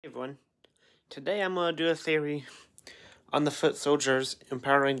Hey everyone, today I'm going to do a theory on the Foot Soldiers in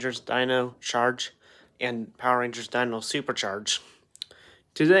Power Rangers Dino Charge and Power Rangers Dino Supercharge.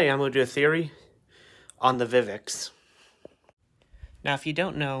 Today I'm going to do a theory on the Vivix. Now if you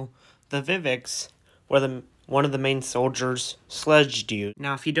don't know, the Vivix were one of the main soldiers Sledge used.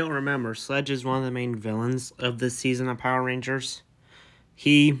 Now if you don't remember, Sledge is one of the main villains of this season of Power Rangers.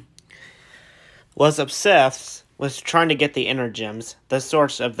 He was obsessed with trying to get the inner gems, the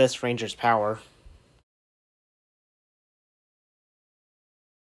source of this Ranger's power.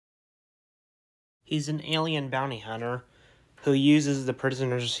 He's an alien bounty hunter who uses the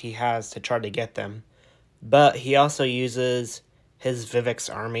prisoners he has to try to get them. But he also uses his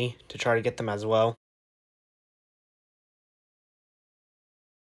Vivix army to try to get them as well.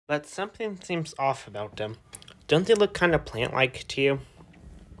 But something seems off about them. Don't they look kind of plant-like to you?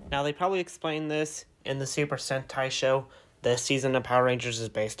 Now they probably explain this in the Super Sentai show this season of Power Rangers is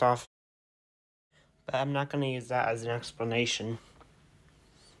based off. But I'm not going to use that as an explanation,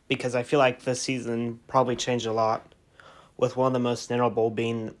 because I feel like this season probably changed a lot, with one of the most notable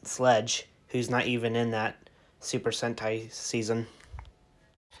being Sledge, who's not even in that Super Sentai season.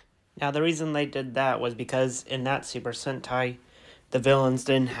 Now the reason they did that was because in that Super Sentai, the villains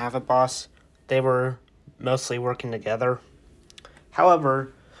didn't have a boss. They were mostly working together.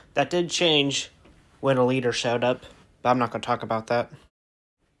 However, that did change when a leader showed up, but I'm not going to talk about that.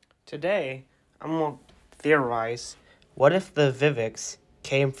 Today, I'm going to theorize, what if the Vivix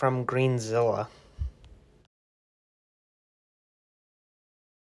came from Greenzilla?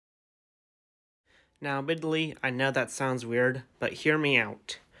 Now, admittedly, I know that sounds weird, but hear me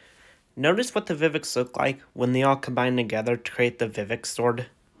out. Notice what the Vivix look like when they all combine together to create the Vivix sword,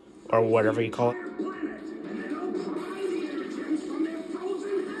 or whatever you call it.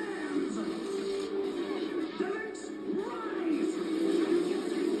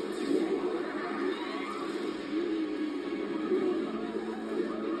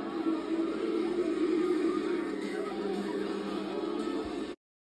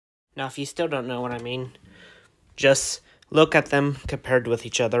 Now, if you still don't know what I mean, just look at them compared with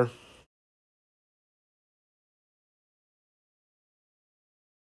each other.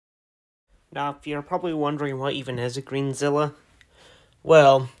 Now, if you're probably wondering what even is a Greenzilla,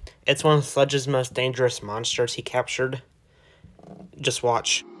 well, it's one of Sledge's most dangerous monsters he captured. Just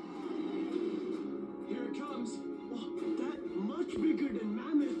watch. Here it comes. Oh, that much bigger than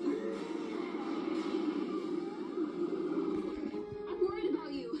Mammoth. I'm worried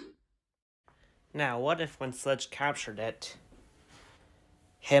about you. Now, what if when Sledge captured it,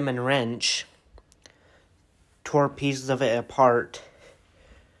 him and Wrench tore pieces of it apart,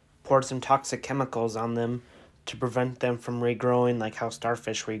 poured some toxic chemicals on them to prevent them from regrowing like how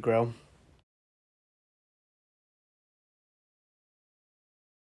starfish regrow?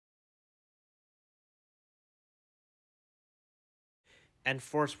 And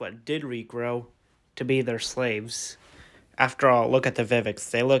force what did regrow to be their slaves. After all, look at the Vivix.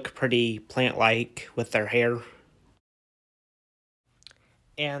 They look pretty plant-like with their hair.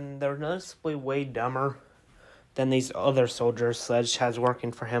 And they're noticeably way dumber than these other soldiers Sledge has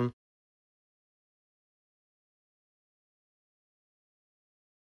working for him.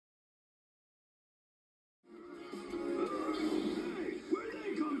 Where'd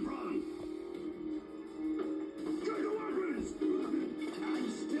they come from? Get the weapons!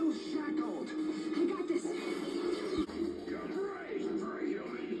 I'm still shackled. I got this. Great for a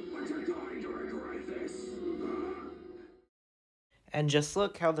human, but you're going to regret this. And just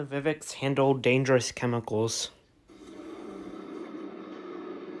look how the Vivix handle dangerous chemicals.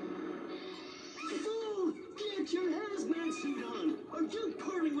 Fool! Get your hazmat suit on! Are you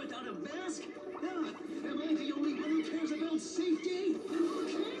parting without a mask? Am I the only one who cares about safety?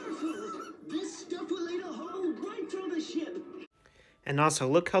 Careful! This stuff will eat a hole right through the ship! And also,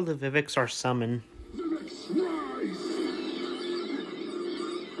 look how the Vivix are summoned. Vivix, rise!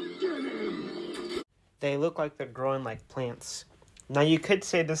 Get him! They look like they're growing like plants. Now, you could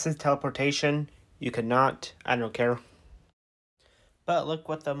say this is teleportation. You could not. I don't care. But look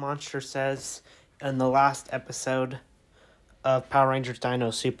what the monster says in the last episode of Power Rangers Dino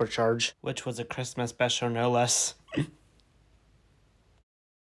Supercharge, which was a Christmas special, no less.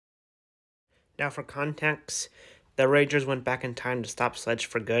 Now, for context, the Rangers went back in time to stop Sledge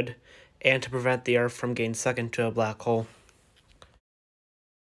for good and to prevent the Earth from getting sucked into a black hole.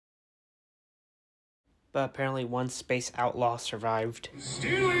 But apparently one space outlaw survived.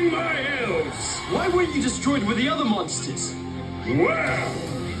 Stealing my elves! Why weren't you destroyed with the other monsters? Well,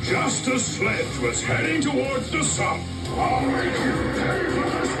 just as Sledge was heading towards the sun, I'll make you pay for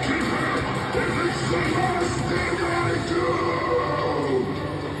this keeper if it's the last thing I do!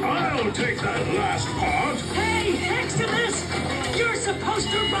 I'll take that last part. Hey, Eximus! You're supposed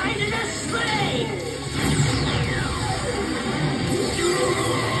to ride in a sleigh!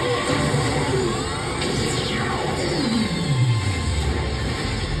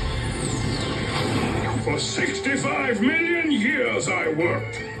 For 65 million years I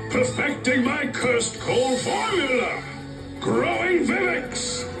worked, perfecting my cursed coal formula. Growing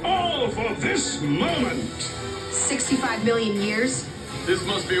Vivix, all for this moment. 65 million years? This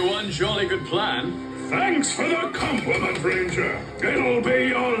must be one jolly good plan. Thanks for the compliment, Ranger. It'll be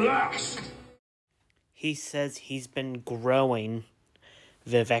your last. He says he's been growing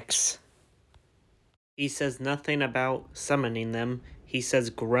Vivix. He says nothing about summoning them. He says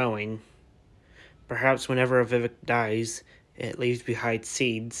growing. Perhaps whenever a Vivix dies, it leaves behind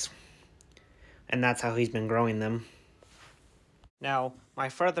seeds. And that's how he's been growing them. Now, my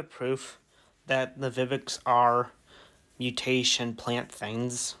further proof that the Vivix are mutation plant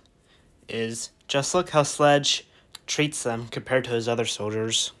things is just look how Sledge treats them compared to his other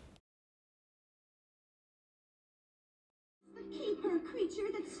soldiers. The keeper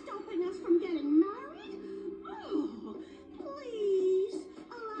creature that's stopping us from getting married? Oh, please,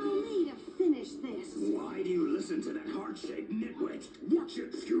 allow me to finish this. Why do you listen to that heart-shaped nitwit? Watch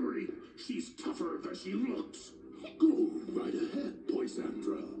it, Fury. She's tougher than she looks. Go right ahead,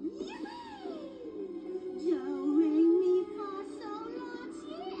 Poisandra. Do, re, mi, fa, sol, la,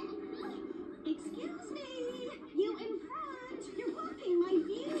 ti. Excuse me, you in front. You're blocking my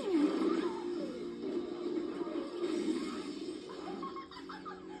view.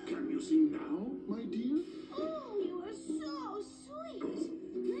 Can you see now, my dear? Oh, you are so sweet.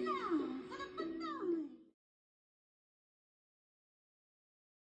 Now for the finale.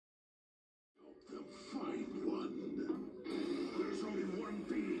 They'll find one. There's only one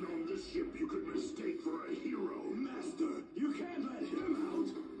being on this ship you could mistake for a hero. Master, you can't let him out.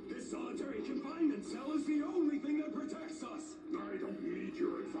 This solitary confinement cell is the only thing that protects us. I don't need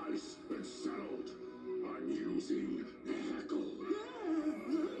your advice. It's settled. I'm using Heckle.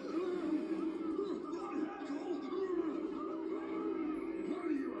 What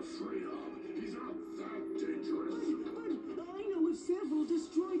are you afraid of? He's not that dangerous. But I know of several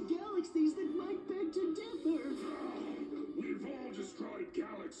destroyed galaxies that might beg to differ. We've all destroyed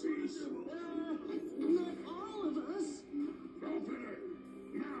galaxies. Not all of us. Open it!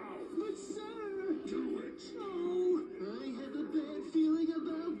 Now! But sir. Do it! Oh, I have a bad feeling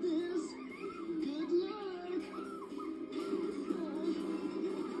about this. Good luck.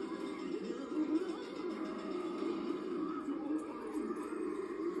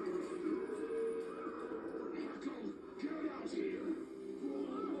 Heckle, get out here!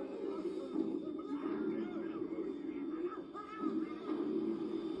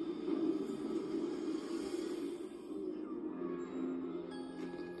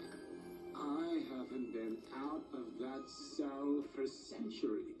 I haven't been out of that cell for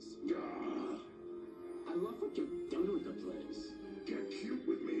centuries. I love what you've done with the place. Get cute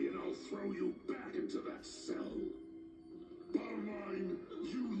with me and I'll throw you back into that cell. Bottom line,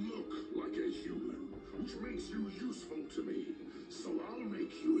 you look like a human, which makes you useful to me. So I'll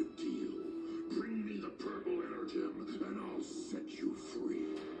make you a deal. Bring me the purple energem and I'll set you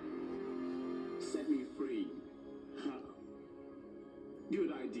free. Set me free. Huh.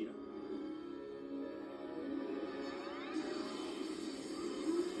 Good idea.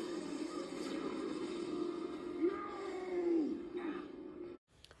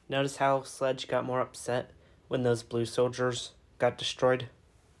 Notice how Sledge got more upset when those blue soldiers got destroyed?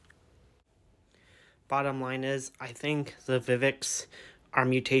 Bottom line is, I think the Vivix are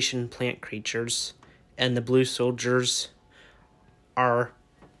mutation plant creatures, and the blue soldiers are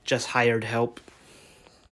just hired help.